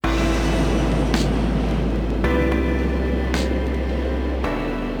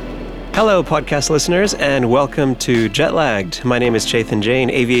Hello, podcast listeners, and welcome to Jetlagged. My name is Chetan Jain,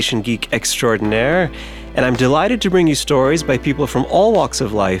 aviation geek extraordinaire, and I'm delighted to bring you stories by people from all walks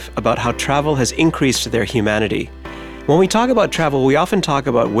of life about how travel has increased their humanity. When we talk about travel, we often talk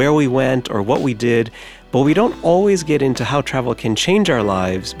about where we went or what we did, but we don't always get into how travel can change our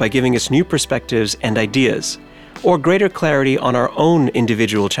lives by giving us new perspectives and ideas, or greater clarity on our own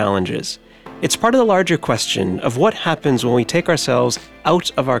individual challenges. It's part of the larger question of what happens when we take ourselves out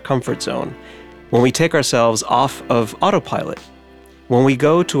of our comfort zone, when we take ourselves off of autopilot, when we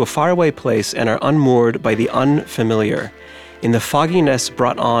go to a faraway place and are unmoored by the unfamiliar. In the fogginess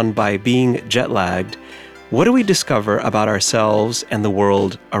brought on by being jet-lagged, what do we discover about ourselves and the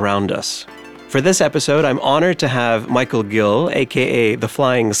world around us? For this episode, I'm honored to have Michael Gill, aka the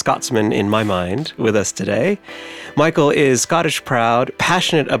Flying Scotsman in my mind, with us today. Michael is Scottish proud,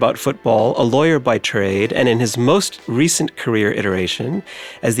 passionate about football, a lawyer by trade, and in his most recent career iteration,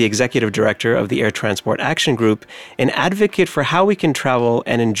 as the executive director of the Air Transport Action Group, an advocate for how we can travel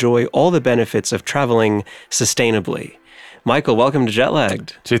and enjoy all the benefits of traveling sustainably. Michael, welcome to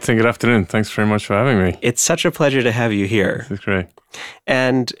Jetlagged. Chetan, good afternoon. Thanks very much for having me. It's such a pleasure to have you here. This is great.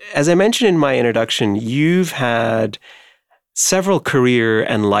 And as I mentioned in my introduction, you've had several career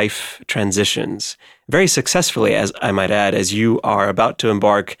and life transitions, very successfully, as I might add, as you are about to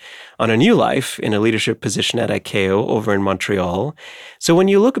embark on a new life in a leadership position at ICAO over in Montreal. So when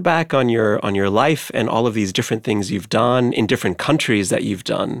you look back on your life and all of these different things you've done in different countries that you've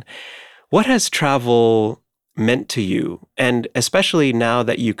done, what has travel meant to you? And especially now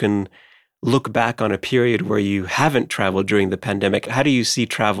that you can look back on a period where you haven't traveled during the pandemic, how do you see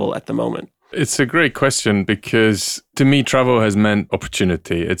travel at the moment? It's a great question because to me, travel has meant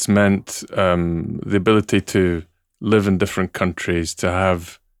opportunity. It's meant the ability to live in different countries, to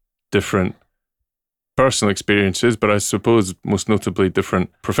have different personal experiences, but I suppose most notably different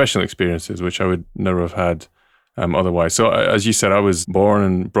professional experiences, which I would never have had otherwise. So as you said, I was born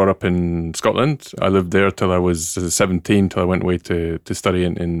and brought up in Scotland. I lived there till I was 17, till I went away to study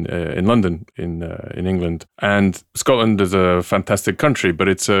in London, in England. And Scotland is a fantastic country, but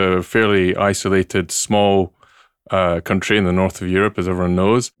it's a fairly isolated, small country in the north of Europe, as everyone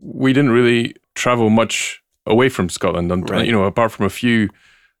knows. We didn't really travel much away from Scotland, right. Apart from a few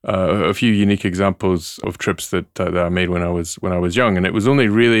unique examples of trips that I made when I was young. And it was only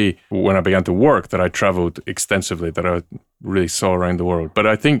really when I began to work that I traveled extensively, that I really saw around the world. But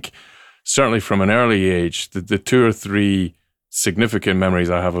I think certainly from an early age, the two or three significant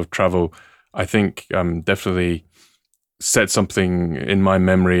memories I have of travel, I think definitely set something in my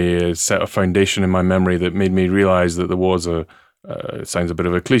memory, set a foundation in my memory that made me realize that there was it sounds a bit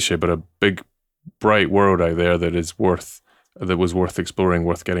of a cliche, but a big, bright world out there that was worth exploring,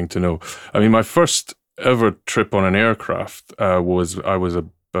 worth getting to know. I mean, my first ever trip on an aircraft I was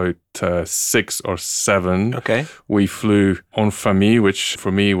about 6 or 7. Okay. We flew en famille, which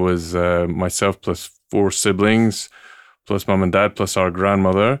for me was myself plus 4 siblings, plus mum and dad, plus our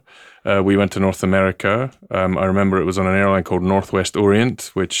grandmother. We went to North America. I remember it was on an airline called Northwest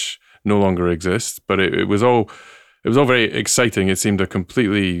Orient, which no longer exists, but it was all very exciting. It seemed a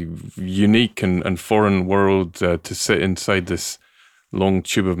completely unique and foreign world to sit inside this long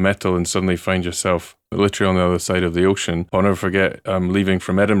tube of metal and suddenly find yourself literally on the other side of the ocean. I'll never forget leaving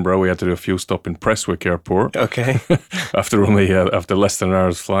from Edinburgh. We had to do a fuel stop in Prestwick Airport. Okay. after less than an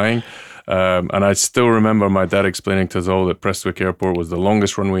hour's flying. And I still remember my dad explaining to us all that Prestwick Airport was the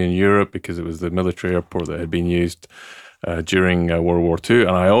longest runway in Europe because it was the military airport that had been used during World War II.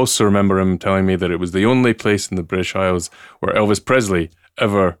 And I also remember him telling me that it was the only place in the British Isles where Elvis Presley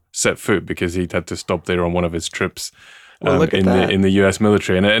ever set foot because he'd had to stop there on one of his trips in the US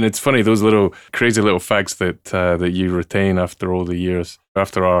military. And it's funny, those little crazy little facts that you retain after all the years.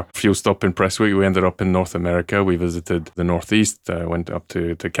 After our fuel stop in Prestwick, we ended up in North America. We visited the Northeast, went up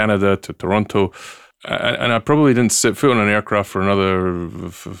to Canada, to Toronto. And I probably didn't set foot on an aircraft for another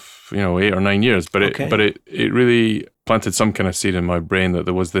 8 or 9 years, but it really planted some kind of seed in my brain that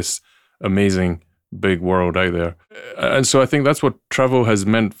there was this amazing big world out there. And so I think that's what travel has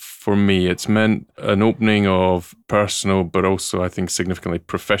meant for me. It's meant an opening of personal, but also I think significantly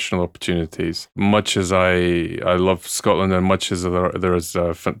professional opportunities. Much as I love Scotland and much as there is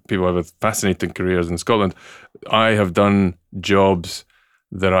people have fascinating careers in Scotland, I have done jobs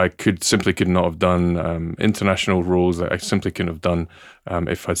that I could not have done, international roles that I simply couldn't have done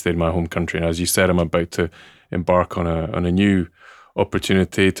if I'd stayed in my home country. And as you said, I'm about to embark on a new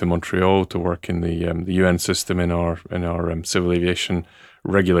opportunity to Montreal to work in the UN system in our civil aviation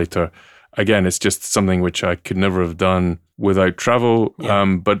regulator. Again, it's just something which I could never have done without travel.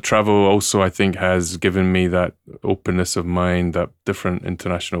 Yeah. But travel also, I think, has given me that openness of mind, that different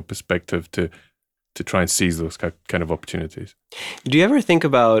international perspective to try and seize those kind of opportunities. Do you ever think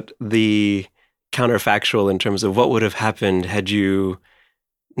about the counterfactual in terms of what would have happened had you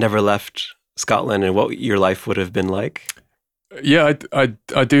never left Scotland and what your life would have been like? Yeah,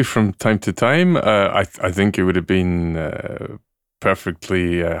 I do from time to time. I think it would have been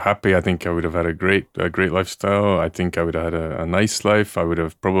perfectly happy. I think I would have had a great lifestyle. I think I would have had a nice life. I would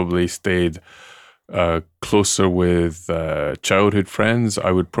have probably stayed closer with childhood friends.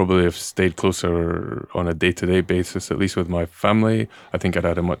 I would probably have stayed closer on a day-to-day basis, at least with my family. I think I'd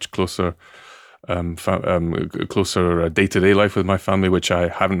had a much closer day-to-day life with my family, which I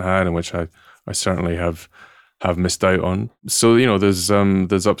haven't had, and which I certainly have missed out on. So,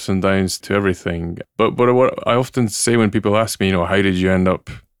 there's ups and downs to everything. But what I often say when people ask me, how did you end up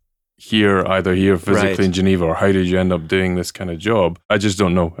here, either here physically Right. in Geneva, or how did you end up doing this kind of job? I just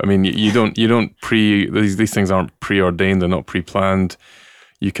don't know. I mean, you don't these things aren't preordained, they're not pre-planned.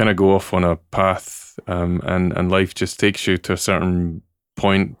 You kind of go off on a path, and life just takes you to a certain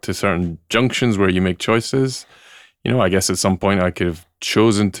point, to certain junctions where you make choices. I guess at some point I could have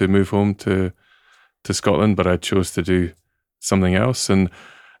chosen to move home to Scotland, but I chose to do something else, and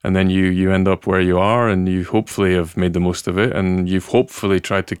then you end up where you are, and you hopefully have made the most of it, and you've hopefully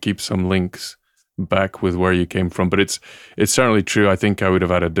tried to keep some links back with where you came from. But it's certainly true. I think I would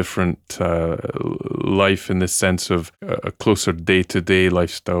have had a different life in the sense of a closer day-to-day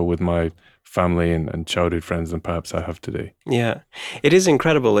lifestyle with my family and childhood friends than perhaps I have today. Yeah. It is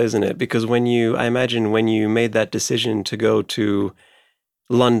incredible, isn't it? Because I imagine when you made that decision to go to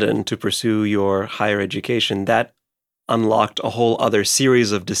London to pursue your higher education, that unlocked a whole other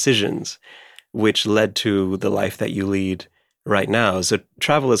series of decisions, which led to the life that you lead right now. So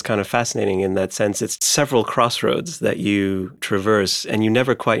travel is kind of fascinating in that sense. It's several crossroads that you traverse, and you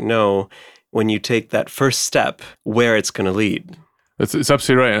never quite know when you take that first step where it's going to lead. It's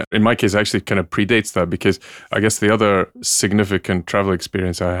absolutely right. In my case, it actually kind of predates that, because I guess the other significant travel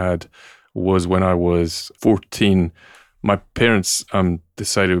experience I had was when I was 14. My parents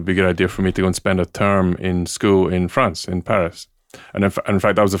decided it would be a good idea for me to go and spend a term in school in France, in Paris. And in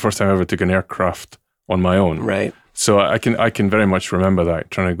fact, that was the first time I ever took an aircraft on my own. Right. So I can very much remember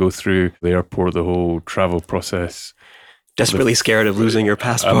that, trying to go through the airport, the whole travel process. Desperately scared of losing your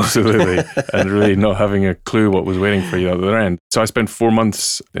passport. Absolutely. And really not having a clue what was waiting for you at the other end. So I spent 4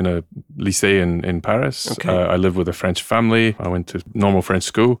 months in a lycée in Paris. Okay. I lived with a French family. I went to normal French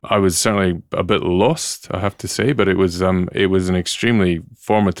school. I was certainly a bit lost, I have to say, but it was an extremely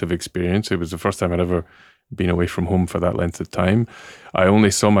formative experience. It was the first time I'd ever been away from home for that length of time. I only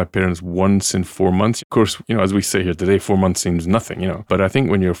saw my parents once in 4 months. Of course, as we say here today, 4 months seems nothing, but I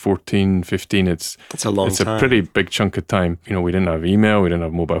think when you're 14, 15, it's a long time. A pretty big chunk of time. We didn't have email, we didn't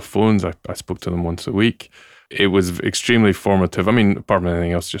have mobile phones. I spoke to them once a week. It was extremely formative. I mean, apart from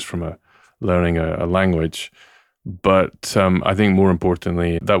anything else, just from learning a language. But I think more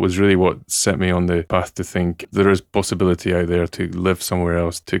importantly, that was really what set me on the path to think there is possibility out there to live somewhere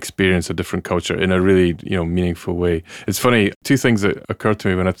else, to experience a different culture in a really, meaningful way. It's funny, two things that occur to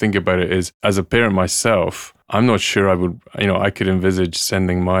me when I think about it is, as a parent myself, I'm not sure I would, I could envisage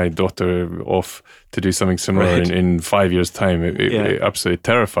sending my daughter off to do something similar Right. in 5 years' time. It absolutely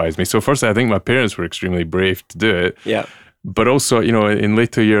terrifies me. So firstly, I think my parents were extremely brave to do it. Yeah. But also, in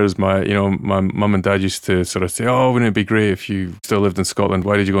later years, my mum and dad used to sort of say, "Oh, wouldn't it be great if you still lived in Scotland?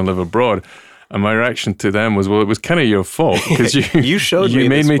 Why did you go and live abroad?" And my reaction to them was, "Well, it was kind of your fault, because You showed me you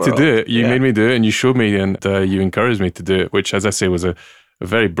made this me to world." do it. You Yeah. made me do it, and you showed me, and you encouraged me to do it." Which, as I say, was a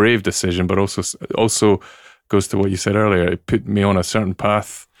very brave decision, but also goes to what you said earlier. It put me on a certain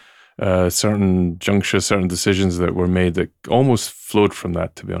path, certain junctures, certain decisions that were made that almost flowed from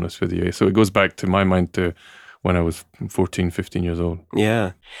that, to be honest with you. So it goes back to my mind to when I was 14, 15 years old.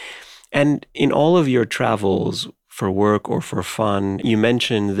 Yeah. And in all of your travels for work or for fun, you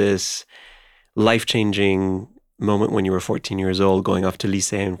mentioned this life-changing moment when you were 14 years old going off to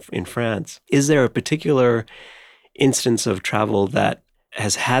lycée in France. Is there a particular instance of travel that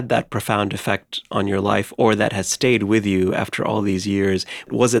has had that profound effect on your life, or that has stayed with you after all these years?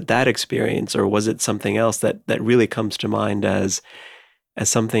 Was it that experience, or was it something else that really comes to mind as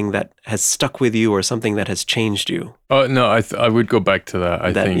something that has stuck with you, or something that has changed you? Oh no, I would go back to that.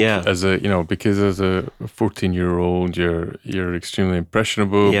 I think yeah. as because as a 14-year-old, you're extremely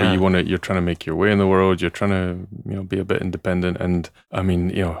impressionable. Yeah. But you're trying to make your way in the world. You're trying to be a bit independent. And I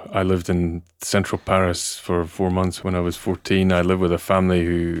mean, I lived in central Paris for 4 months when I was 14. I lived with a family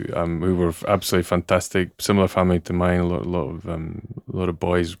who were absolutely fantastic, similar family to mine. A lot of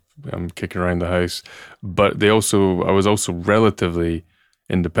boys, kicking around the house. But I was also relatively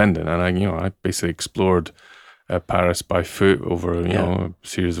independent, and I basically explored Paris by foot over a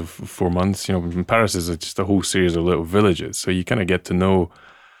series of 4 months. Paris is just a whole series of little villages, so you kind of get to know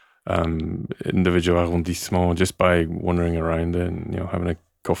individual arrondissements just by wandering around it and having a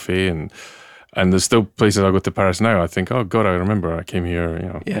coffee, and there's still places I go to Paris now. I think, oh God, I remember I came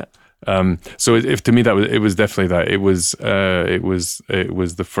here. Yeah. So if to me it was definitely that. It was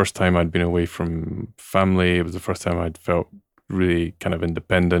the first time I'd been away from family. It was the first time I'd felt really kind of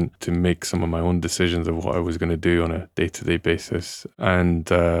independent to make some of my own decisions of what I was going to do on a day-to-day basis.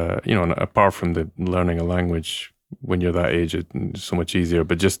 And and apart from the learning a language, when you're that age, it's so much easier.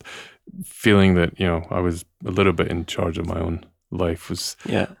 But just feeling that I was a little bit in charge of my own life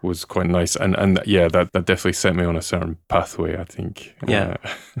was quite nice, and that definitely set me on a certain pathway, I think. Yeah.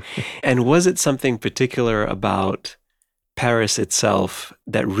 And was it something particular about Paris itself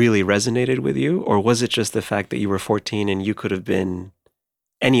that really resonated with you, or was it just the fact that you were 14 and you could have been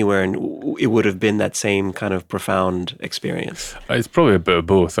anywhere and it would have been that same kind of profound experience? It's probably a bit of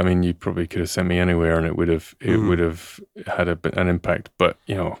both. I mean, you probably could have sent me anywhere and it would have had an impact, but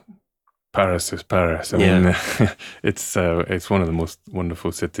Paris is Paris. I mean, it's one of the most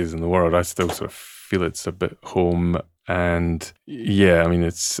wonderful cities in the world. I still sort of feel it's a bit home, and I mean,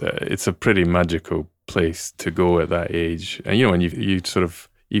 it's a pretty magical place to go at that age. And when you sort of,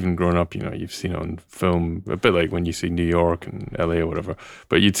 even growing up, you've seen it on film, a bit like when you see New York and LA or whatever,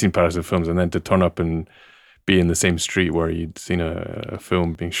 but you'd seen Paris in films, and then to turn up and be in the same street where you'd seen a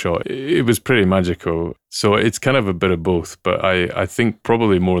film being shot, it was pretty magical. So it's kind of a bit of both, but I think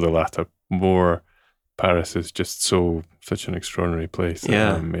probably more the latter. More, Paris is just such an extraordinary place.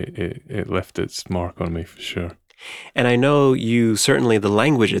 Yeah. It left its mark on me for sure. And I know the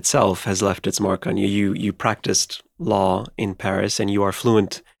language itself has left its mark on you. You practiced law in Paris and you are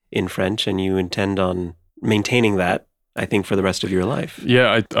fluent in French, and you intend on maintaining that, I think, for the rest of your life.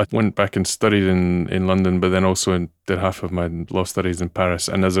 Yeah, I went back and studied in London, but then also did half of my law studies in Paris,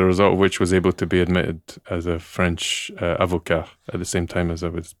 and as a result of which was able to be admitted as a French avocat at the same time as I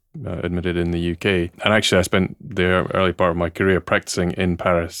was admitted in the UK. And actually I spent the early part of my career practicing in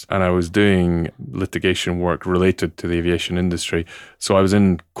Paris, and I was doing litigation work related to the aviation industry. So I was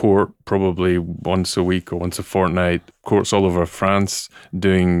in court probably once a week or once a fortnight, courts all over France,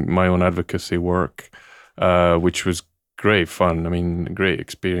 doing my own advocacy work, which was great fun. I mean, great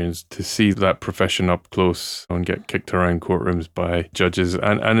experience to see that profession up close and get kicked around courtrooms by judges,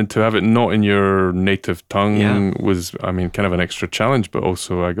 and to have it not in your native tongue was, I mean, kind of an extra challenge, but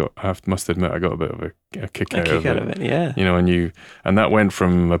also must admit I got a bit of a kick out of it. Yeah. And that went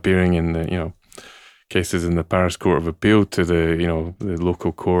from appearing in the, cases in the Paris Court of Appeal to the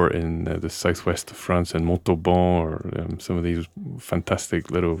local court in the southwest of France in Montauban, or some of these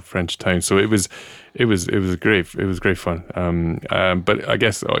fantastic little French towns. So it was great. It was great fun. But I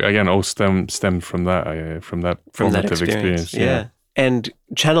guess again, all stemmed from that formative experience. Yeah. And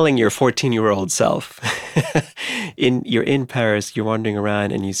channeling your 14-year-old self, you're in Paris, you're wandering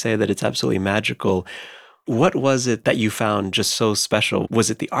around, and you say that it's absolutely magical. What was it that you found just so special?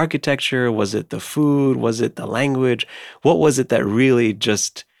 Was it the architecture? Was it the food? Was it the language? What was it that really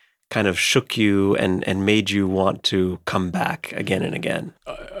just kind of shook you and made you want to come back again and again?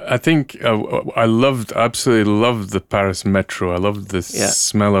 I think I absolutely loved the Paris metro. I loved the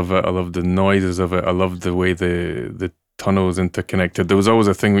smell of it. I loved the noises of it. I loved the way the tunnels interconnected. There was always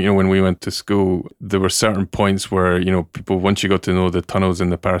a thing, when we went to school, there were certain points where, people, once you got to know the tunnels in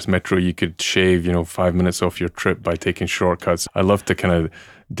the Paris metro, you could shave, 5 minutes off your trip by taking shortcuts. I love to kind of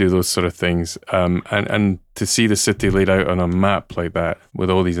do those sort of things. And to see the city laid out on a map like that with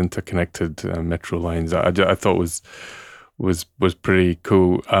all these interconnected metro lines, I thought was pretty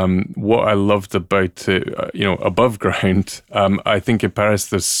cool. What I loved about it, above ground, I think in Paris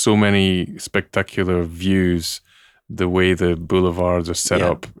there's so many spectacular views, the way the boulevards are set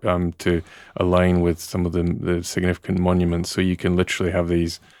up to align with some of the significant monuments. So you can literally have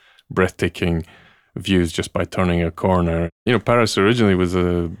these breathtaking views just by turning a corner. Paris originally was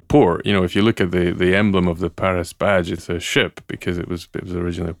a port. If you look at the emblem of the Paris badge, it's a ship because it was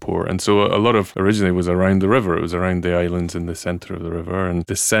originally a port. And so a lot of originally was around the river. It was around the islands in the center of the river. And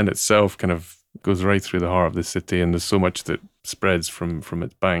the Seine itself kind of goes right through the heart of the city, and there's so much that spreads from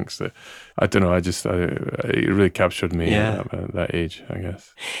its banks that I don't know. It really captured me at that age, I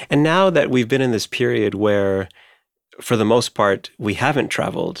guess. And now that we've been in this period where, for the most part, we haven't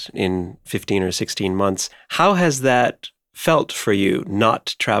traveled in 15 or 16 months, how has that felt for you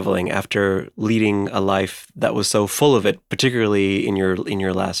not traveling after leading a life that was so full of it, particularly in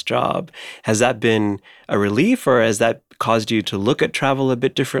your last job? Has that been a relief, or has that caused you to look at travel a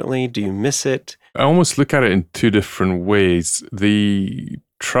bit differently? Do you miss it? I almost look at it in two different ways. The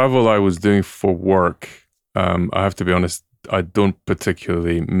travel I was doing for work, I have to be honest, I don't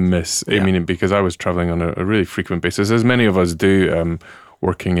particularly miss. Yeah. I mean, because I was traveling on a really frequent basis, as many of us do,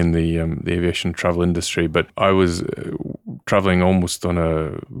 working in the aviation travel industry. But I was traveling almost on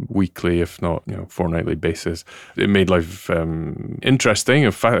a weekly, if not fortnightly basis. It made life interesting.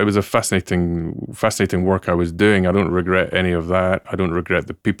 It was a fascinating work I was doing. I don't regret any of that. I don't regret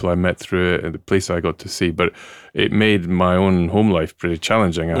the people I met through it and the place I got to see. But it made my own home life pretty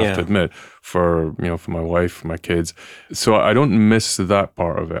challenging, I have to admit, for my wife, for my kids. So I don't miss that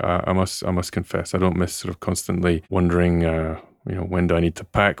part of it. I must confess, I don't miss sort of constantly wondering, when do I need to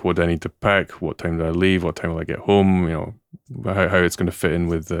pack? What do I need to pack? What time do I leave? What time will I get home? How it's going to fit in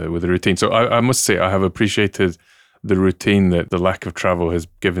with the routine. So I must say I have appreciated the routine that the lack of travel has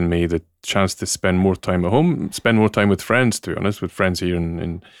given me, the chance to spend more time at home, spend more time with friends, to be honest, with friends here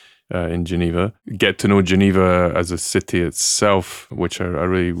in Geneva, get to know Geneva as a city itself, which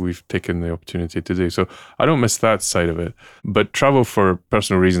we've taken the opportunity to do. So I don't miss that side of it. But travel for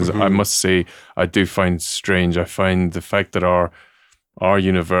personal reasons, I must say, I do find strange. I find the fact that our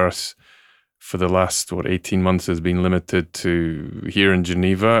universe for the last 18 months has been limited to here in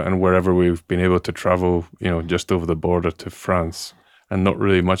Geneva, and wherever we've been able to travel, just over the border to France, and not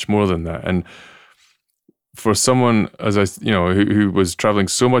really much more than that. And for someone who was traveling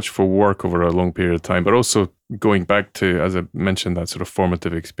so much for work over a long period of time, but also going back to, as I mentioned, that sort of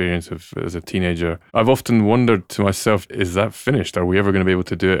formative experience as a teenager, I've often wondered to myself, is that finished? Are we ever going to be able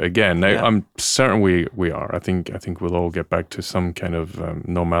to do it again? Now, I'm certain we are. I think we'll all get back to some kind of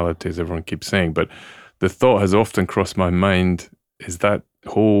normality, as everyone keeps saying. But the thought has often crossed my mind, is that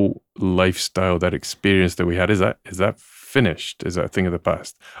whole lifestyle, that experience that we had, is that finished? Is that a thing of the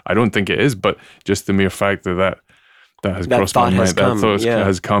past? I don't think it is, but just the mere fact that has crossed my mind, that thought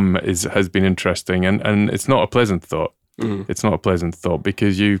has come, has been interesting, and it's not a pleasant thought. It's not a pleasant thought,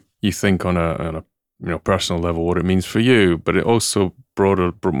 because you think on a personal level what it means for you, but it also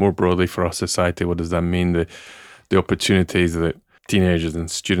more broadly for our society. What does that mean? The opportunities that teenagers and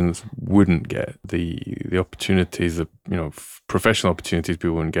students wouldn't get, the opportunities that professional opportunities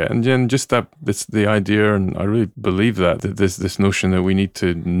people wouldn't get, and then just the idea, and I really believe that this notion that we need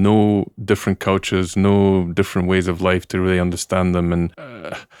to know different cultures, know different ways of life to really understand them,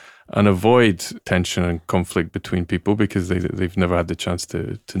 and avoid tension and conflict between people, because they've never had the chance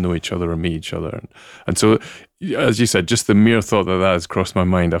to know each other or meet each other, and so, as you said, just the mere thought that has crossed my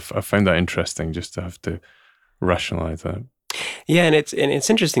mind, I found that interesting, just to have to rationalize that. Yeah, and it's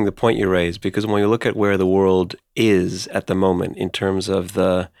interesting, the point you raised, because when you look at where the world is at the moment in terms of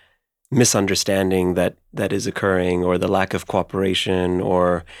the misunderstanding that is occurring, or the lack of cooperation,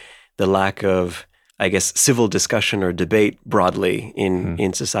 or the lack of, I guess, civil discussion or debate broadly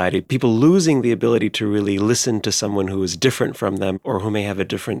in society, people losing the ability to really listen to someone who is different from them, or who may have a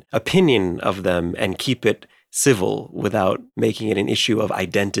different opinion of them, and keep it civil without making it an issue of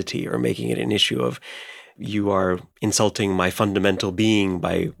identity, or making it an issue of, you are insulting my fundamental being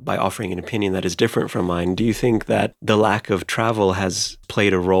by offering an opinion that is different from mine. Do you think that the lack of travel has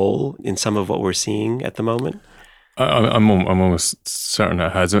played a role in some of what we're seeing at the moment? I'm almost certain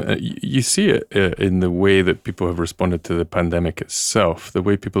it has. You see it in the way that people have responded to the pandemic itself, the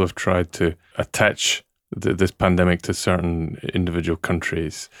way people have tried to attach this pandemic to certain individual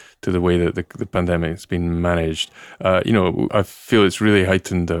countries, to the way that the pandemic has been managed. I feel it's really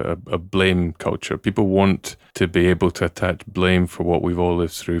heightened a blame culture. People want to be able to attach blame for what we've all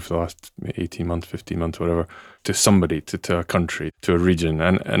lived through for the last 18 months, 15 months, whatever, to somebody, to a country, to a region.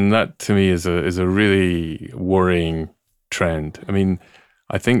 And that, to me, is a really worrying trend. I mean,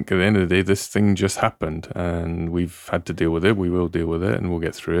 I think at the end of the day, this thing just happened, and we've had to deal with it. We will deal with it, and we'll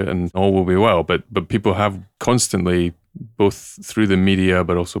get through it, and all will be well. But people have constantly, both through the media,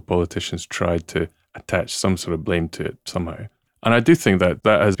 but also politicians, tried to attach some sort of blame to it somehow. And I do think that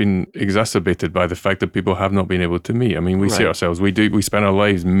has been exacerbated by the fact that people have not been able to meet. I mean, we see ourselves, we spend our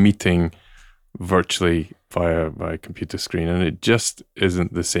lives meeting virtually via computer screen, and it just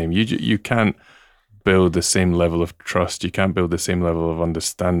isn't the same. You can't build the same level of trust. You can't build the same level of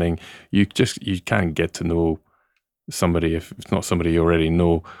understanding. You can't get to know somebody if it's not somebody you already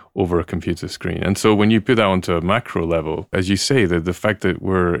know over a computer screen. And so when you put that onto a macro level, as you say, the fact that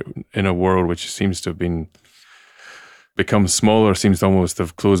we're in a world which seems to have been become smaller, seems to almost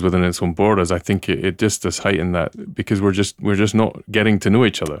have closed within its own borders. I think it just does heighten that because we're just not getting to know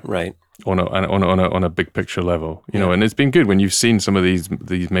each other, Right. On a big picture level, you know. And it's been good when you've seen some of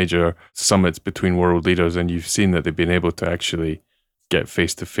these major summits between world leaders, and you've seen that they've been able to actually get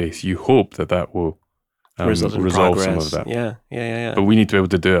face to face. You hope that will resolve some of that. Yeah. But we need to be able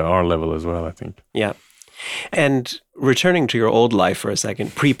to do it at our level as well, I think. Yeah. And returning to your old life for a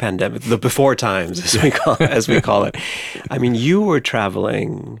second, pre-pandemic, the before times, as we call it. I mean, you were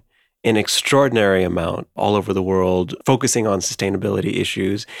traveling an extraordinary amount all over the world, focusing on sustainability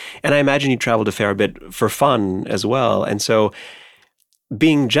issues. And I imagine you traveled a fair bit for fun as well. And so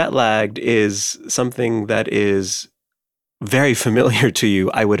being jet lagged is something that is very familiar to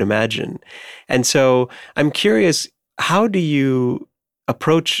you, I would imagine. And so I'm curious, how do you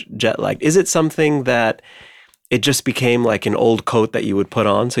approach jet lag? Is it something that it just became like an old coat that you would put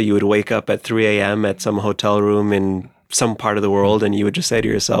on? So you would wake up at 3 a.m. at some hotel room in some part of the world and you would just say to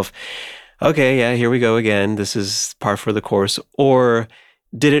yourself, okay, yeah, here we go again. This is par for the course. Or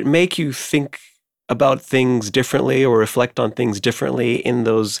did it make you think about things differently or reflect on things differently in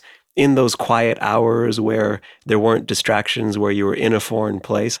those quiet hours where there weren't distractions, where you were in a foreign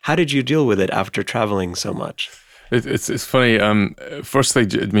place? How did you deal with it after traveling so much? It's funny. Firstly,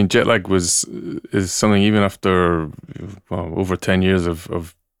 I mean, jet lag is something even after over 10 years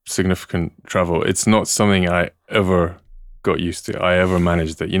of significant travel. It's not something I ever got used to. I ever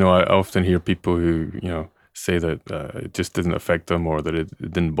managed it. You know, I often hear people who say that it just didn't affect them, or that it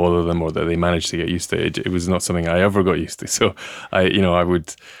didn't bother them, or that they managed to get used to it. It was not something I ever got used to. So I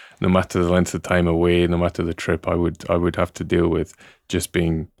would, no matter the length of time away, no matter the trip, I would have to deal with just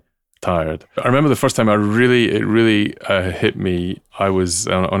being tired. I remember the first time it really hit me. I was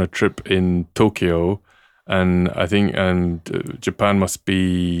on a trip in Tokyo, and I think Japan must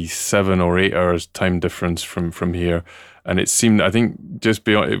be 7 or 8 hours time difference from here. And it seemed, I think, just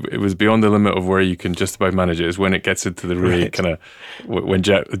beyond, it was beyond the limit of where you can just about manage it. Is when it gets into the really kind of, when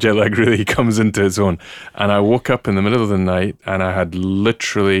jet lag really comes into its own. And I woke up in the middle of the night and I had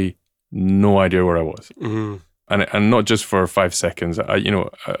literally no idea where I was. Mm-hmm. And not just for 5 seconds,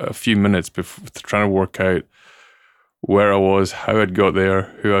 a few minutes before, trying to work out where I was, how I'd got there,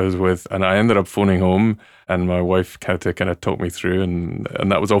 who I was with. And I ended up phoning home, and my wife had to kind of talk me through, and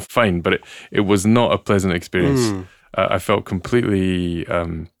that was all fine. But it was not a pleasant experience. I felt completely,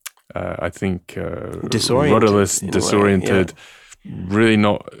 I think, rudderless, disoriented, really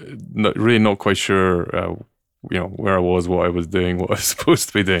not quite sure, where I was, what I was doing, what I was supposed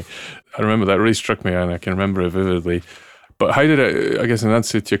to be doing. I remember that really struck me, and I can remember it vividly. But how did I guess in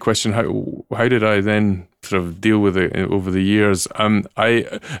answer to your question, how did I then sort of deal with it over the years? I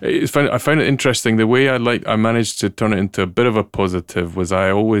found it interesting. The way I managed to turn it into a bit of a positive was I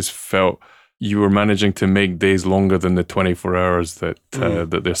always felt you were managing to make days longer than the 24 hours that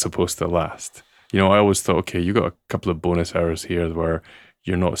they're supposed to last. I always thought, okay, you got a couple of bonus hours here where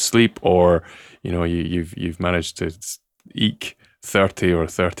you're not asleep, or you've managed to eke 30 or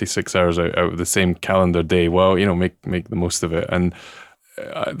 36 hours out of the same calendar day. Well, make the most of it, and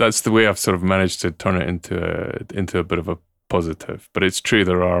that's the way I've sort of managed to turn it into a bit of a positive. But it's true,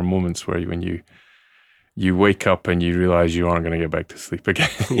 there are moments where when you wake up and you realize you aren't going to get back to sleep again.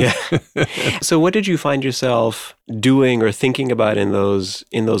 Yeah. So what did you find yourself doing or thinking about in those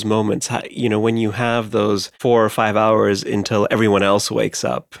moments? When you have those 4 or 5 hours until everyone else wakes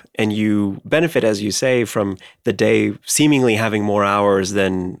up, and you benefit, as you say, from the day seemingly having more hours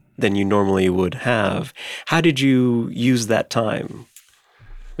than you normally would have. How did you use that time?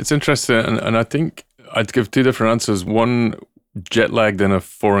 It's interesting, and I think I'd give 2 different answers. One, jet lagged in a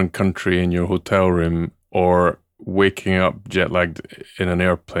foreign country in your hotel room, or waking up jet lagged in an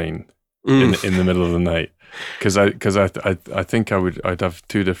airplane in the middle of the night. Because I think I'd have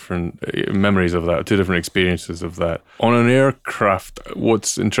 2 different memories of that, 2 different experiences of that. On an aircraft,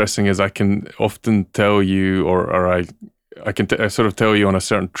 what's interesting is I can often tell you, or I can sort of tell you on a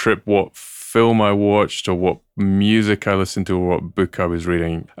certain trip what film I watched, or what music I listened to, or what book I was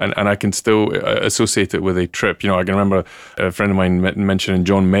reading, and I can still associate it with a trip. I can remember a friend of mine mentioning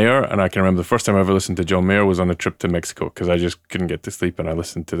John Mayer, and I can remember the first time I ever listened to John Mayer was on a trip to Mexico, because I just couldn't get to sleep, and I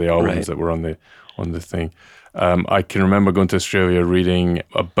listened to the albums that were on the thing. I can remember going to Australia, reading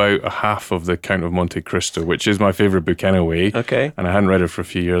about half of the Count of Monte Cristo, which is my favorite book anyway. Okay. And I hadn't read it for a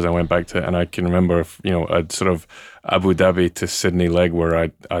few years. I went back to it, and I can remember, I'd sort of Abu Dhabi to Sydney leg, where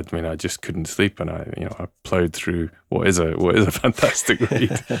I just couldn't sleep, and I plowed through what is a fantastic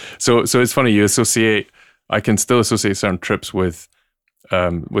read. So it's funny, I can still associate certain trips with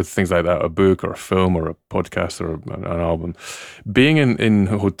with things like that, a book or a film or a podcast or an album. Being in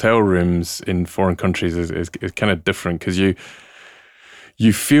hotel rooms in foreign countries is kind of different because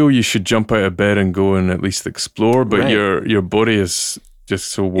you feel you should jump out of bed and go and at least explore, but your body is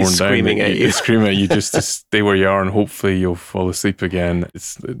just so worn down. Screaming at you. It's screaming at you just to stay where you are, and hopefully you'll fall asleep again.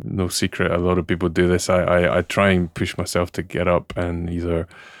 It's no secret. A lot of people do this. I try and push myself to get up and either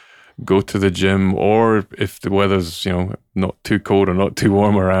go to the gym, or if the weather's not too cold or not too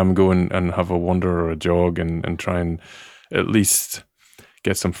warm where I am, go and have a wander or a jog and try and at least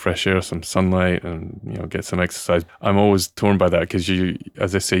get some fresh air, some sunlight, and get some exercise. I'm always torn by that because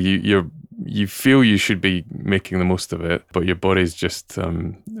as I say, you feel you should be making the most of it, but your body's just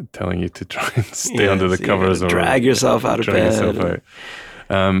telling you to try and stay under the covers or drag yourself out of bed.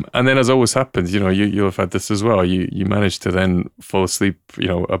 And then, as always happens, you'll have had this as well. You manage to then fall asleep,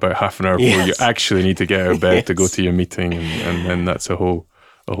 about half an hour before you actually need to get out of bed to go to your meeting, and then that's a whole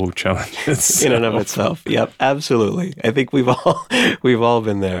challenge in and of itself. Yep, absolutely. I think we've all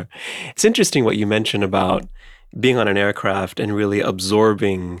been there. It's interesting what you mentioned about being on an aircraft and really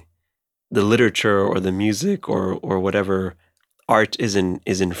absorbing the literature or the music or whatever art is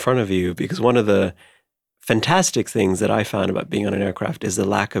in front of you, because one of the fantastic things that I found about being on an aircraft is the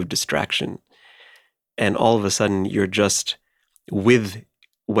lack of distraction. And all of a sudden you're just with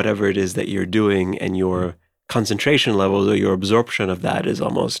whatever it is that you're doing, and your concentration levels or your absorption of that is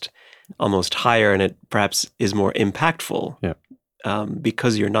almost higher, and it perhaps is more impactful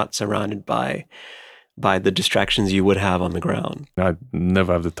because you're not surrounded by the distractions you would have on the ground. I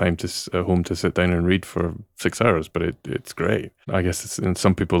never have the time at home to sit down and read for 6 hours, but it's great. I guess and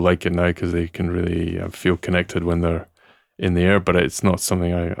some people like it now because they can really feel connected when they're in the air, but it's not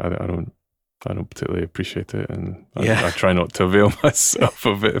something I don't particularly appreciate it, and I try not to avail myself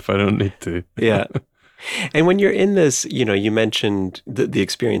of it if I don't need to. Yeah. And when you're in this, you mentioned the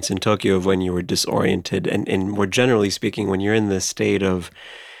experience in Tokyo of when you were disoriented, and more generally speaking, when you're in this state of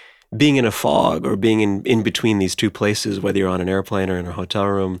being in a fog or being in between these two places, whether you're on an airplane or in a hotel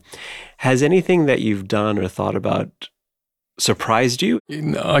room, has anything that you've done or thought about surprised you?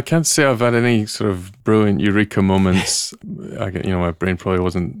 I can't say I've had any sort of brilliant eureka moments. My brain probably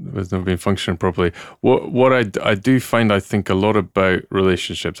was never been functioning properly. What I do find, I think a lot about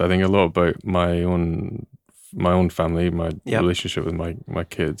relationships. I think a lot about my own family, my relationship with my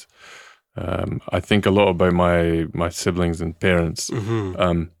kids. I think a lot about my siblings and parents.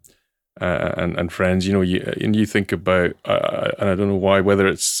 Mm-hmm. And friends, you think about, and I don't know why, whether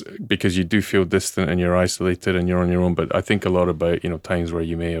it's because you do feel distant and you're isolated and you're on your own, but I think a lot about, times where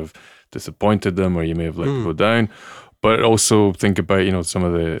you may have disappointed them or you may have let people down, but also think about, some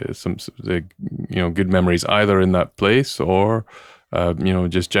of the good memories either in that place or,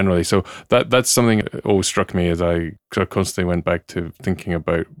 just generally. So that's something that always struck me as I constantly went back to thinking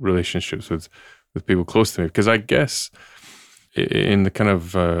about relationships with people close to me, because I guess in the kind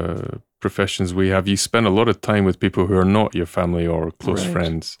of professions we have, you spend a lot of time with people who are not your family or close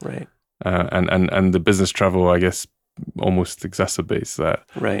friends. Right. And the business travel, I guess, almost exacerbates that.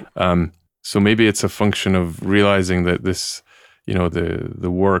 Right. So maybe it's a function of realizing that this,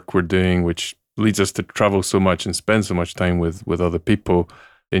 the work we're doing, which leads us to travel so much and spend so much time with other people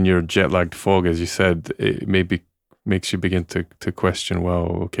in your jet-lagged fog, as you said, it maybe makes you begin to question, well,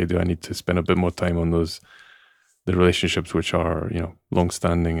 okay, do I need to spend a bit more time on the relationships which are,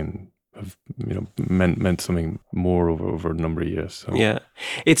 long-standing and have, meant something more over a number of years. So. Yeah.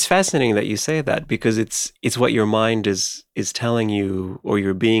 It's fascinating that you say that, because it's what your mind is telling you, or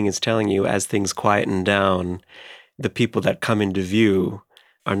your being is telling you as things quieten down. The people that come into view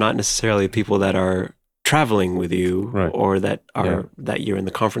are not necessarily people that are traveling with you, right, or that are that you're in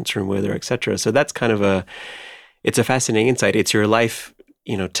the conference room with, or et cetera. So that's kind of it's a fascinating insight. It's your life,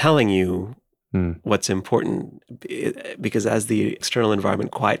 telling you what's important, because as the external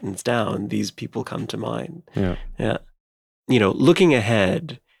environment quietens down, these people come to mind. Yeah. Looking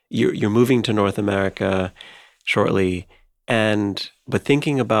ahead, you're moving to North America shortly, but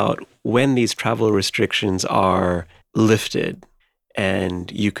thinking about when these travel restrictions are lifted and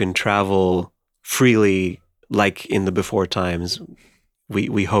you can travel freely, like in the before times,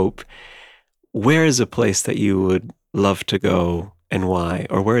 we hope. Where is a place that you would love to go, and why?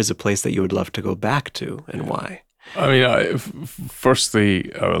 Or where is a place that you would love to go back to, and why? I mean,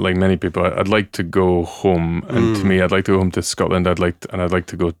 firstly, like many people, I'd like to go home, and to me, I'd like to go home to Scotland. I'd like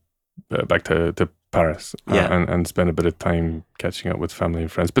to go back to Paris, and spend a bit of time catching up with family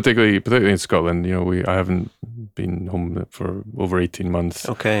and friends, particularly in Scotland. I haven't been home for over 18 months.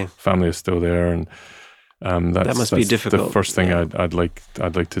 Okay, family is still there, and that must be difficult. The first thing I'd like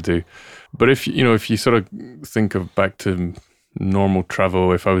to do. But if you sort of think of back to normal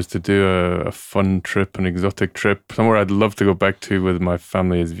travel, if I was to do a fun trip, an exotic trip, somewhere I'd love to go back to with my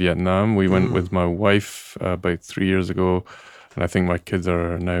family is Vietnam. We went with my wife about 3 years ago, and I think my kids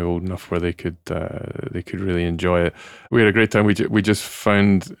are now old enough where they could really enjoy it. We had a great time. We just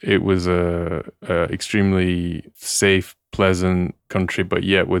found it was a extremely safe, pleasant country, but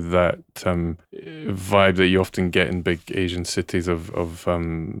yet with that vibe that you often get in big Asian cities of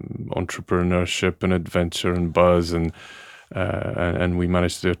entrepreneurship and adventure and buzz, and we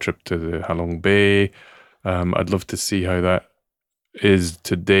managed to do a trip to the Halong Bay. I'd love to see how that is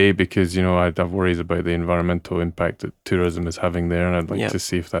today, because I'd have worries about the environmental impact that tourism is having there, and I'd like to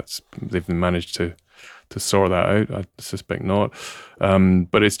see if they've managed to sort that out. I suspect not,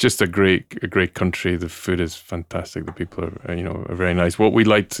 but it's just a great country. The food is fantastic. The people are very nice. What we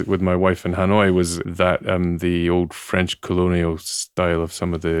liked with my wife in Hanoi was that the old French colonial style of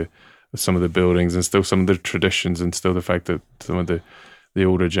some of the buildings, and still some of the traditions, and still the fact that some of the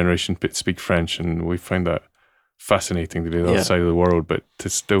older generation speak French, and we find that fascinating to be the other side of the world, but to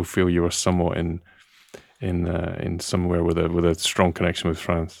still feel you are somewhat in somewhere with a strong connection with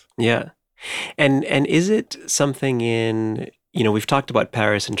France. Yeah. And is it something we've talked about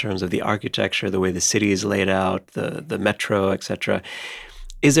Paris in terms of the architecture, the way the city is laid out, the metro, etc.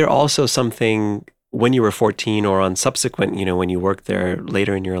 Is there also something when you were 14 or on subsequent, when you worked there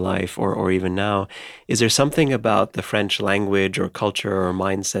later in your life or even now, is there something about the French language or culture or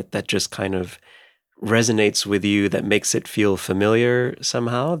mindset that just kind of resonates with you, that makes it feel familiar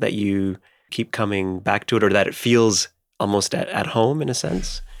somehow, that you keep coming back to it, or that it feels almost at home in a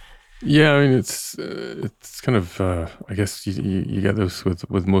sense? Yeah, I mean, it's kind of, I guess you get those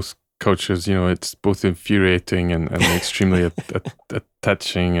with most cultures. It's both infuriating and extremely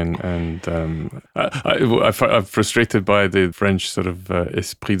attaching, and I'm frustrated by the French sort of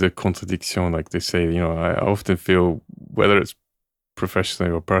esprit de contradiction, like they say. I often feel, whether it's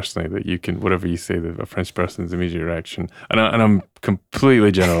professionally or personally, that you can, whatever you say, a French person's immediate reaction, and I'm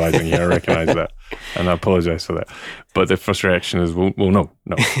completely generalizing here, I recognize that, and I apologize for that, but the first reaction is, well no.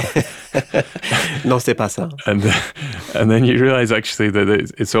 Non, c'est pas ça. And then you realize actually that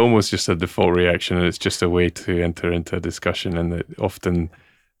it's almost just a default reaction, and it's just a way to enter into a discussion, and that often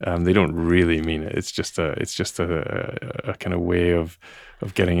they don't really mean it. It's just a kind of way of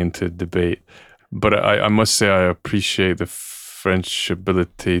getting into debate. But I must say, I appreciate the French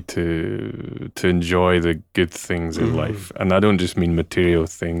ability to enjoy the good things in life. And I don't just mean material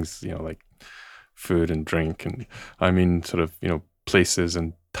things, like food and drink, and I mean sort of, places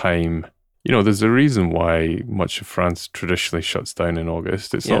and time. There's a reason why much of France traditionally shuts down in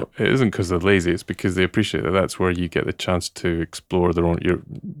August. It isn't because they're lazy, it's because they appreciate that that's where you get the chance to explore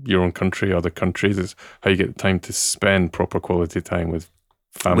your own country, other countries. It's how you get time to spend proper quality time with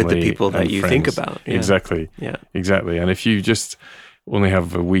family, with the people that you friends. think about. Yeah. Exactly. Yeah. Exactly. And if you just only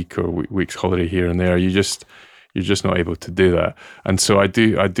have a week or week's holiday here and there, you're just not able to do that. And so I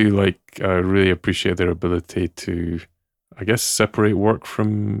really appreciate their ability to, I guess, separate work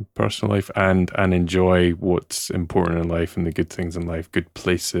from personal life and enjoy what's important in life and the good things in life, good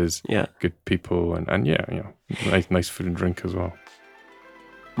places, good people, and nice food and drink as well.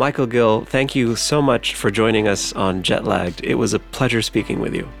 Michael Gill, thank you so much for joining us on Jetlagged. It was a pleasure speaking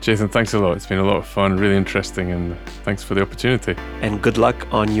with you. Jason, thanks a lot. It's been a lot of fun, really interesting, and thanks for the opportunity. And good luck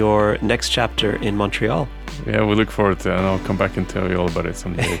on your next chapter in Montreal. Yeah, we look forward to it, and I'll come back and tell you all about it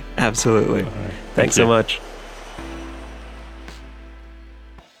someday. Absolutely. All right. Thanks so much.